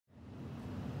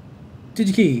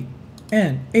DigiKey,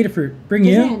 and Adafruit bring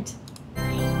you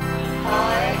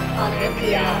Eye on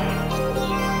MPI.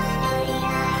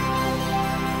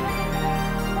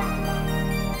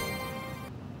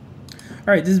 All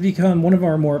right, this has become one of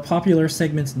our more popular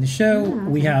segments in the show.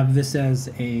 We have this as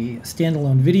a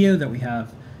standalone video that we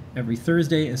have every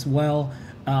Thursday as well.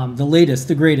 The latest,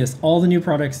 the greatest, all the new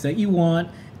products that you want.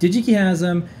 DigiKey has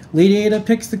them. Lady Ada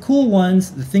picks the cool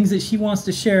ones, the things that she wants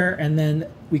to share, and then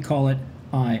we call it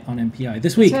Eye on MPI.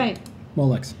 This week, That's right.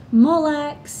 Molex.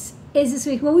 Molex is this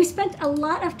week. Well, we spent a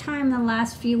lot of time in the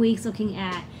last few weeks looking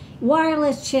at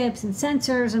wireless chips and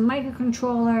sensors and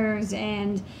microcontrollers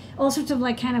and all sorts of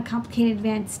like kind of complicated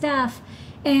advanced stuff.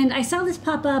 And I saw this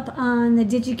pop up on the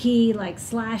DigiKey like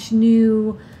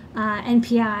 /new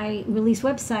NPI release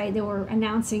website. They were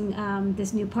announcing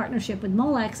this new partnership with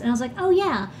Molex, and I was like, oh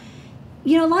yeah.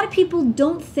 You know, a lot of people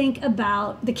don't think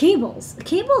about the cables. The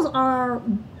cables are,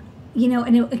 you know,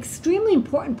 an extremely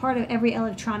important part of every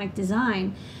electronic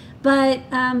design, but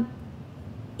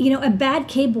you know, a bad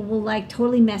cable will like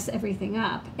totally mess everything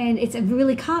up, and it's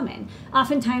really common.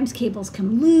 Oftentimes cables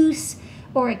come loose,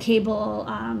 or a cable,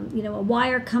 you know, a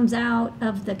wire comes out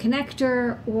of the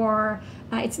connector, or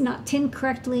it's not tinned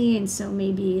correctly, and so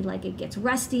maybe like it gets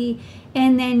rusty,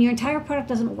 and then your entire product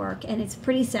doesn't work, and it's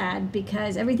pretty sad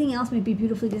because everything else may be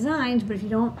beautifully designed, but if you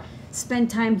don't spend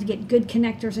time to get good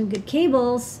connectors and good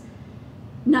cables,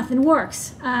 nothing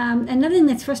works. Another thing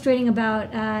that's frustrating about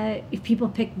if people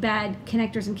pick bad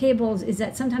connectors and cables is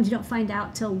that sometimes you don't find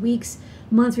out till weeks,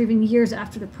 months, or even years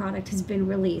after the product has been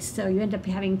released. So you end up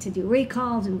having to do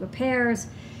recalls and repairs,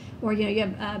 or you know, you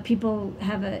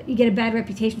have you get a bad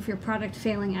reputation for your product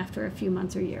failing after a few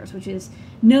months or years, which is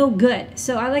no good.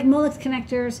 So I like Molex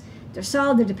connectors. They're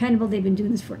solid, they're dependable. They've been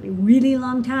doing this for a really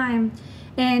long time,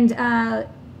 and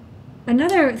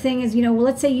another thing is, you know, well,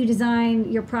 let's say you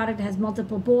design your product that has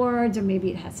multiple boards, or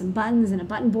maybe it has some buttons and a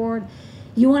button board.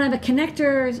 You want to have a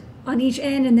connector on each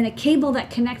end and then a cable that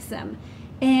connects them.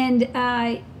 And,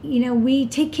 you know, we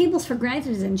take cables for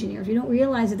granted as engineers. We don't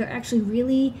realize that they're actually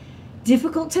really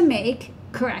difficult to make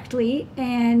correctly,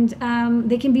 and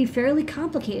they can be fairly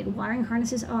complicated. Wiring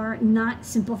harnesses are not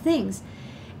simple things.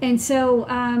 And so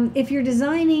if you're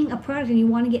designing a product and you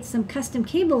want to get some custom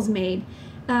cables made,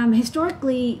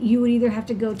 historically, you would either have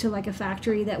to go to like a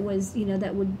factory that was, you know,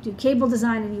 that would do cable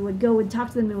design, and you would go and talk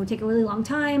to them, and it would take a really long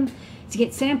time to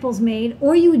get samples made,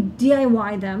 or you would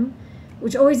DIY them,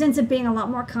 which always ends up being a lot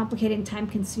more complicated and time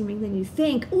consuming than you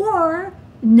think. Or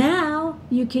now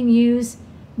you can use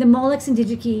the Molex and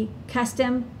DigiKey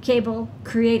Custom Cable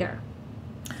Creator.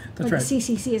 That's like right. The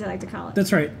CCC, as I like to call it.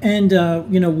 That's right. And,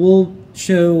 you know, we'll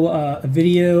show a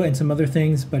video and some other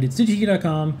things, but it's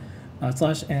digikey.com.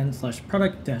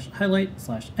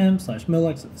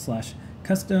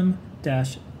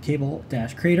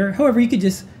 /n/product-highlight/m/molex/custom-cable-creator. However, you could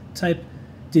just type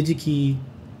DigiKey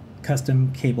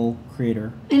custom cable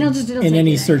creator in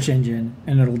any search engine,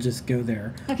 and it'll just go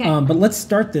there. Okay. But let's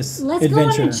start this Let's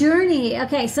adventure. go on a journey.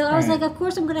 Okay, so I was All right. like, of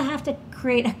course I'm going to have to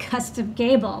create a custom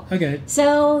cable. Okay.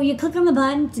 So you click on the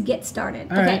button to get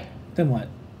started. All right. Then what?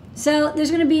 So there's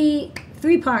going to be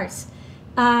 3 parts.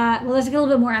 Well, there's a little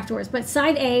bit more afterwards, but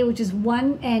side A, which is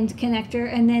one end connector,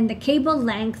 and then the cable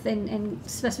length and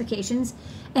specifications,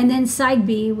 and then side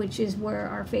B, which is where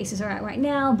our faces are at right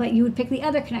now, but you would pick the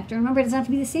other connector. Remember, it doesn't have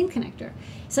to be the same connector.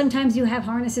 Sometimes you have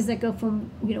harnesses that go from,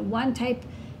 you know, one type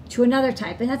to another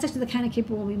type, and that's actually the kind of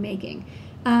cable we'll be making.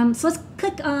 So let's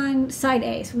click on side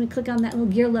A. So when we click on that little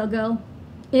gear logo,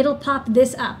 it'll pop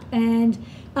this up, and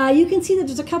you can see that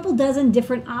there's a couple dozen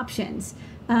different options.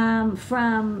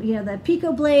 From, you know, the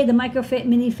Pico Blade, the Microfit,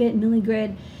 Minifit,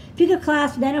 Milligrid, Pico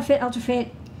Clasp, Nanofit,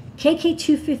 Ultrafit,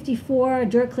 KK254,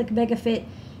 DuraClick, Megafit,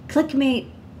 ClickMate,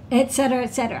 etc.,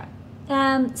 etc.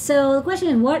 So the question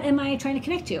is, what am I trying to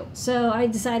connect to? So I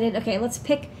decided, okay, let's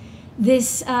pick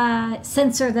this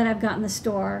sensor that I've got in the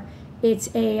store. It's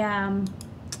a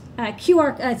it's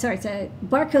a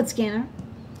barcode scanner,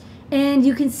 and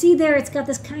you can see there it's got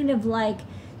this kind of like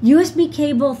USB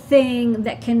cable thing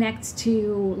that connects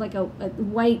to like a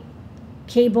white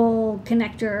cable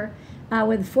connector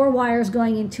with 4 wires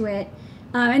going into it.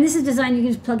 And this is designed, you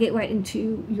can just plug it right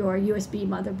into your USB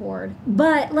motherboard.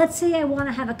 But let's say I want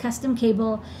to have a custom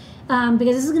cable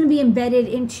because this is going to be embedded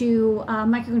into a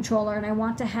microcontroller, and I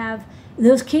want to have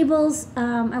those cables,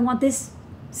 I want this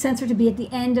sensor to be at the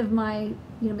end of my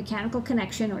mechanical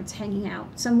connection, or it's hanging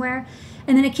out somewhere.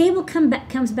 And then a cable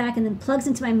comes back and then plugs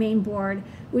into my main board,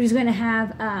 which is going to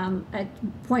have a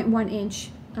 0.1 inch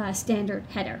standard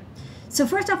header. So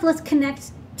first off, let's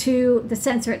connect to the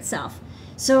sensor itself.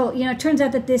 So, it turns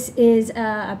out that this is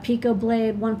a Pico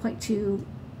Blade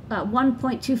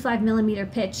 1.25 millimeter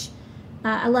pitch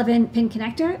 11 pin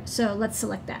connector. So let's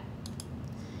select that.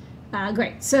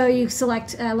 Great. So you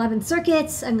select 11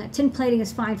 circuits, and tin plating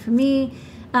is fine for me.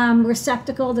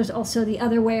 Receptacle, there's also the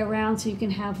other way around, so you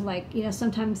can have like,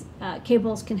 sometimes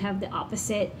cables can have the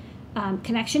opposite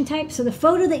connection type. So the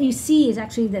photo that you see is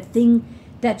actually the thing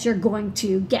that you're going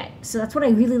to get. So that's what I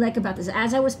really like about this.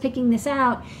 As I was picking this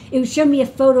out, it would show me a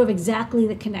photo of exactly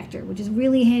the connector, which is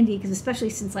really handy, because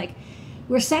especially since like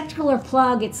receptacle or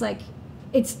plug, it's like,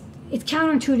 it's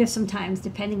counterintuitive sometimes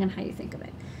depending on how you think of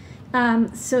it.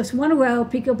 So it's 1 row,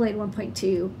 Pico blade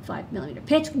 1.25 millimeter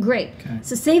pitch. Great. Okay.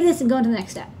 So save this and go on to the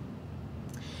next step.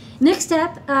 Next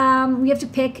step, we have to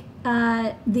pick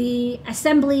the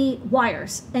assembly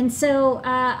wires. And so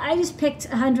I just picked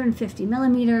 150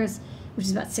 millimeters, which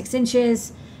is about 6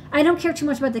 inches. I don't care too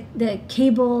much about the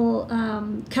cable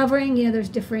covering. There's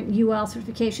different UL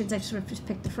certifications. I sort of just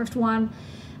picked the first one.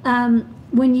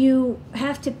 When you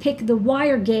have to pick the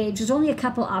wire gauge, there's only a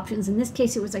couple options. In this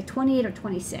case, it was like 28 or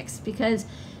 26, because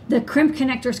the crimp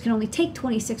connectors can only take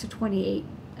 26 or 28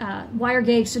 wire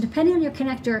gauge. So depending on your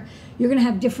connector, you're going to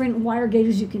have different wire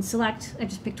gauges you can select. I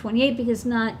just picked 28 because it's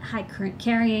not high current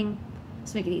carrying.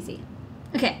 Let's make it easy.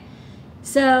 Okay,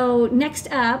 so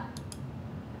next up,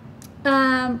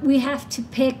 we have to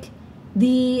pick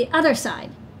the other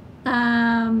side.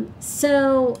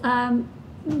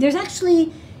 There's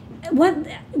actually one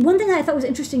thing I thought was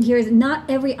interesting here is not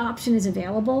every option is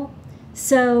available.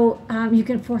 So you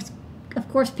can of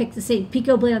course pick the same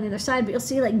Pico blade on the other side, but you'll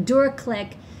see like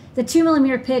DuraClick, the 2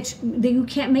 millimeter pitch that you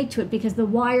can't make to it because the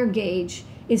wire gauge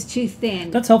is too thin.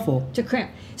 That's helpful. To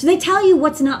crimp. So they tell you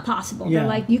what's not possible. Yeah. They're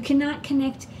like, you cannot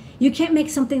connect, you can't make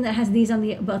something that has these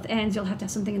on both ends. You'll have to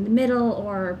have something in the middle,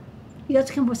 or you have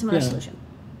to come up with some other solution.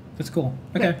 That's cool.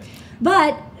 Okay. Great.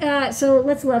 But, so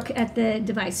let's look at the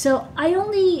device. So I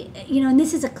only, and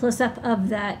this is a close-up of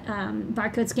that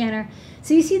barcode scanner.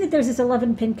 So you see that there's this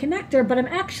 11-pin connector, but I'm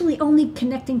actually only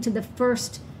connecting to the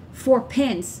first 4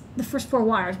 pins, the first 4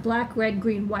 wires, black, red,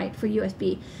 green, white for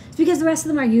USB. It's because the rest of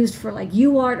them are used for like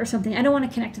UART or something. I don't want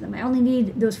to connect to them. I only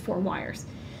need those 4 wires.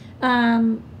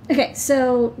 Okay,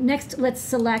 so next let's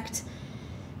select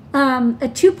a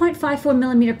 2.54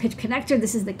 millimeter pitch connector.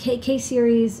 This is the KK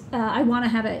series. I want to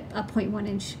have a 0.1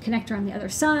 inch connector on the other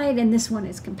side, and this one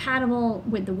is compatible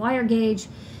with the wire gauge.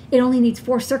 It only needs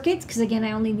 4 circuits, because again,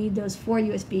 I only need those 4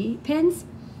 USB pins.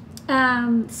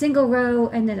 Single row,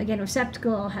 and then again,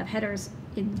 receptacle. I'll have headers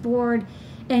in the board,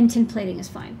 and tin plating is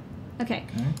fine. Okay.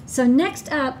 So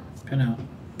next up, Pin out.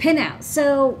 Pin out.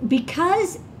 So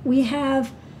because we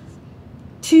have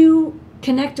 2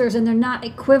 connectors and they're not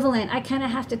equivalent, I kind of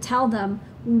have to tell them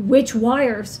which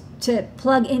wires to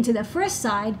plug into the first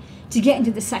side to get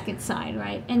into the second side,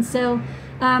 right? And so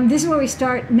this is where we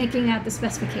start making out the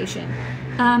specification.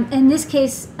 In this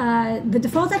case, the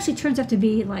default actually turns out to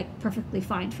be like perfectly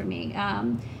fine for me.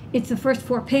 It's the first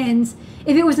 4 pins.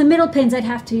 If it was the middle pins, I'd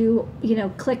have to,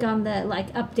 click on the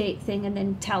like update thing and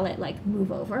then tell it like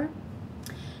move over.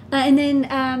 And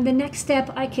then the next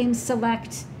step, I can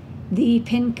select the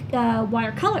pin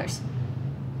wire colors.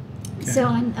 Okay. So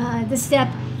on this step,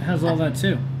 it has all that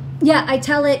too. Yeah, I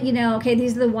tell it, okay,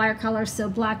 these are the wire colors. So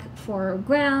black for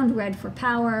ground, red for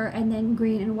power, and then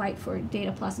green and white for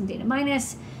data plus and data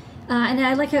minus. And then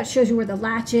I like how it shows you where the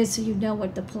latch is, so you know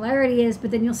what the polarity is.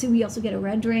 But then you'll see we also get a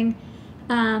rendering.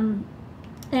 And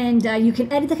you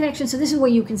can edit the connection. So this is where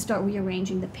you can start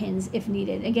rearranging the pins if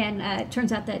needed. Again, it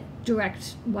turns out that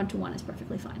direct 1-to-1 is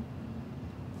perfectly fine.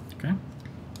 Okay.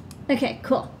 Okay,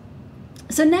 cool.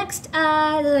 So next,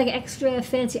 like extra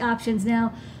fancy options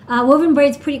now. Woven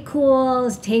braid's pretty cool.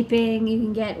 It's taping. You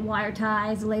can get wire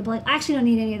ties, labeling. I actually don't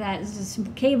need any of that. It's just a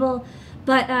simple cable.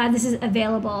 But this is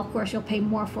available. Of course, you'll pay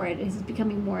more for it. It's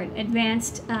becoming more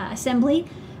advanced assembly.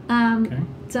 Okay.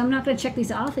 So I'm not going to check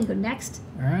these off and go next.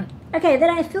 All right. Okay, then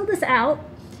I fill this out.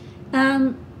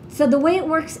 So the way it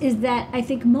works is that I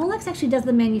think Molex actually does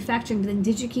the manufacturing, but then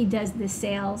DigiKey does the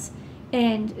sales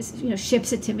and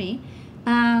ships it to me.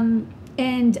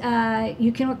 And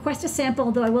you can request a sample,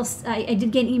 although I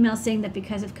did get an email saying that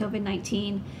because of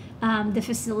COVID-19, the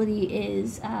facility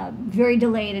is very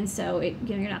delayed, and so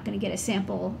you're not going to get a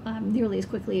sample nearly as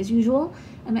quickly as usual.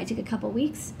 It might take a couple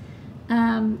weeks.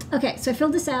 Okay, so I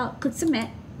filled this out, click submit.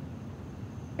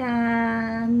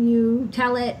 You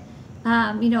tell it,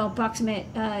 approximate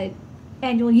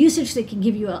annual usage, so they can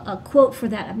give you a quote for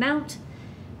that amount,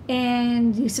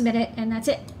 and you submit it, and that's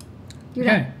it. You're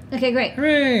done. Okay, great.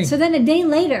 Hooray. So then a day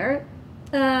later,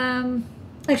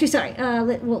 actually, sorry,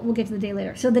 we'll get to the day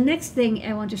later. So the next thing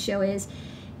I want to show is,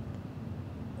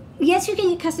 yes, you can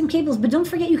get custom cables, but don't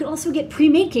forget you can also get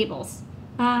pre-made cables.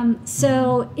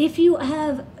 So if you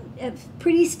have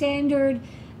pretty standard,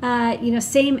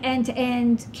 same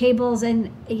end-to-end cables,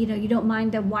 and you don't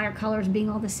mind the wire colors being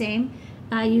all the same.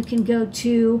 You can go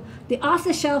to the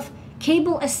off-the-shelf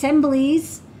cable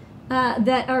assemblies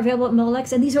that are available at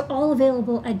Molex, and these are all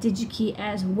available at DigiKey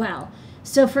as well.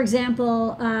 So, for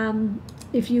example,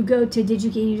 if you go to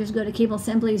DigiKey and you just go to cable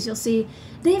assemblies, you'll see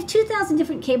they have 2,000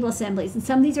 different cable assemblies, and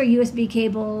some of these are USB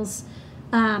cables.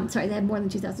 Sorry, they have more than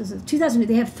 2,000. So 2,000.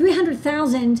 They have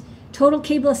 300,000 total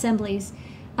cable assemblies.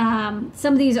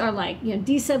 Some of these are like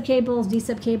D-sub cables.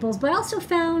 But I also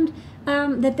found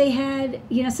that they had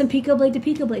some Pico blade to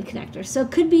Pico blade connectors. So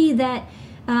it could be that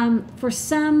for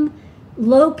some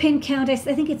low pin count, I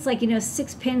think it's like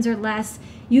 6 pins or less,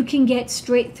 you can get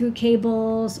straight through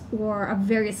cables or of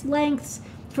various lengths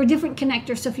for different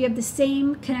connectors. So if you have the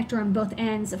same connector on both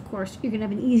ends, of course, you're going to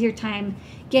have an easier time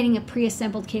getting a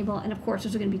pre-assembled cable. And of course,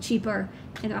 those are going to be cheaper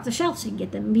and they're off the shelf, so you can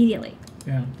get them immediately.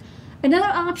 Yeah. Another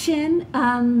option,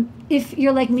 if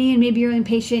you're like me and maybe you're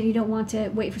impatient, you don't want to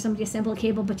wait for somebody to assemble a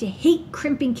cable, but you hate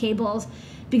crimping cables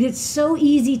because it's so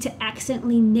easy to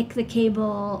accidentally nick the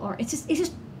cable, or it's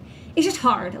just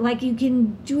hard. Like, you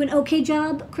can do an okay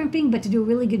job crimping, but to do a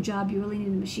really good job, you really need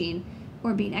a machine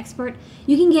or be an expert.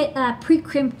 You can get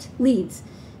pre-crimped leads.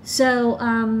 So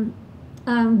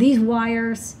these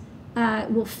wires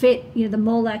will fit the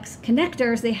Molex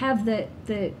connectors. They have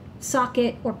the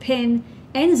socket or pin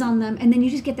ends on them, and then you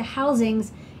just get the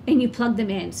housings and you plug them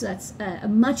in. So that's a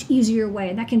much easier way,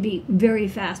 and that can be very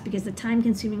fast because the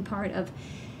time-consuming part of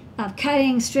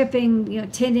cutting, stripping,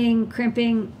 tinning,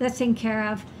 crimping, that's taken care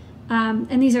of.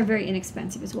 And these are very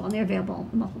inexpensive as well, and they're available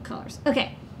in multiple colors.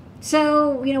 Okay,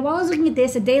 so while I was looking at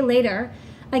this, a day later,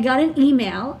 I got an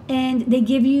email, and they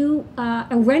give you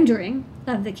a rendering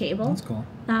of the cable. That's cool.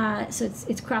 So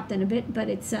it's cropped in a bit, but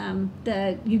it's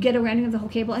you get a rendering of the whole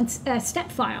cable, and it's a step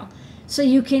file. So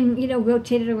you can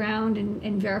rotate it around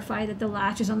and verify that the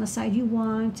latch is on the side you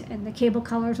want, and the cable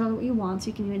colors are what you want. So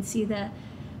you can even see the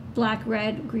black,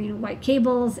 red, green, white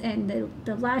cables, and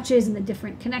the latches and the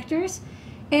different connectors.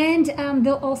 And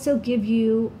they'll also give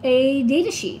you a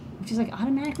data sheet, which is like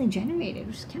automatically generated,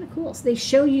 which is kind of cool. So they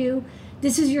show you,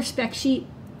 this is your spec sheet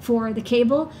for the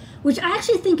cable, which I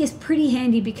actually think is pretty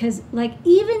handy because, like,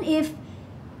 even if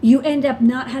you end up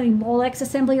not having Molex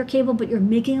assemble your cable, but you're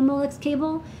making a Molex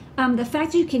cable, the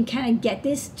fact that you can kind of get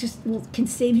this can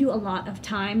save you a lot of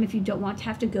time if you don't want to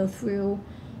have to go through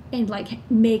and like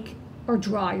make or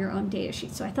draw your own data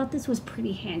sheet. So I thought this was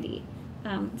pretty handy,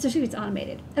 especially if it's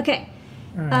automated. Okay.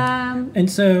 All right. And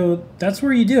so that's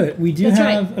where you do it. We do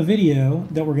have a video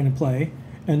that we're going to play,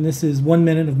 and this is 1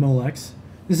 minute of Molex.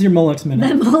 This is your Molex minute.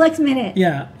 The Molex minute.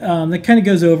 Yeah, that kind of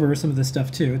goes over some of this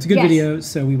stuff too. It's a good video,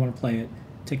 so we want to play it.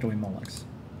 Take it away, Molex.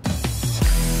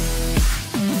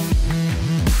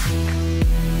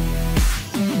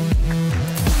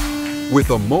 With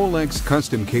a Molex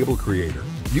Custom Cable Creator,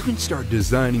 you can start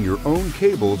designing your own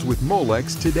cables with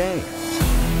Molex today.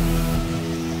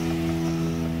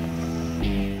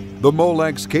 The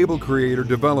Molex Cable Creator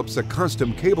develops a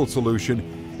custom cable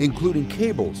solution, including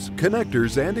cables,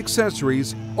 connectors, and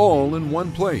accessories, all in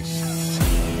one place.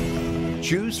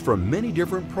 Choose from many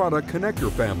different product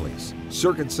connector families,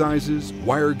 circuit sizes,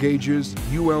 wire gauges,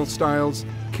 UL styles,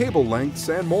 cable lengths,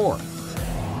 and more.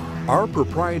 Our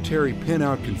proprietary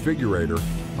pinout configurator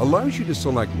allows you to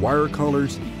select wire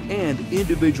colors and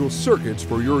individual circuits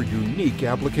for your unique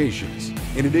applications.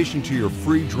 In addition to your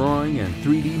free drawing and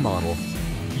 3D model,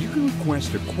 you can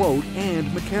request a quote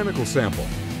and mechanical sample.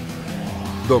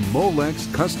 The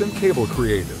Molex Custom Cable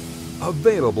Creator,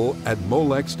 available at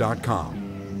molex.com.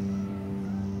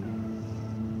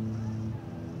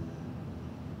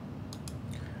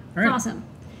 All right. Awesome.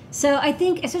 So I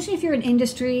think, especially if you're in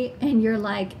industry and you're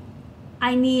like,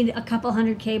 I need a couple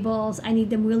hundred cables, I need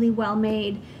them really well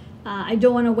made, I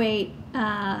don't want to wait,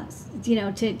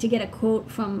 to get a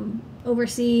quote from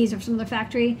overseas or from the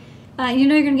factory. You're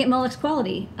going to get Molex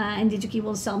quality, and DigiKey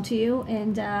will sell them to you,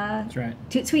 and that's right.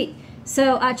 Toot sweet.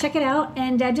 So check it out,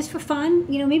 and just for fun,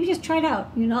 maybe just try it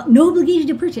out. No obligation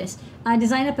to purchase.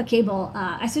 Design up a cable.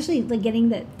 Especially like getting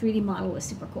the 3D model was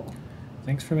super cool.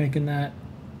 Thanks for making that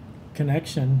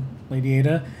connection, Lady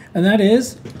Ada, and that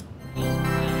is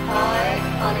High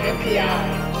on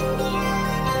MPI.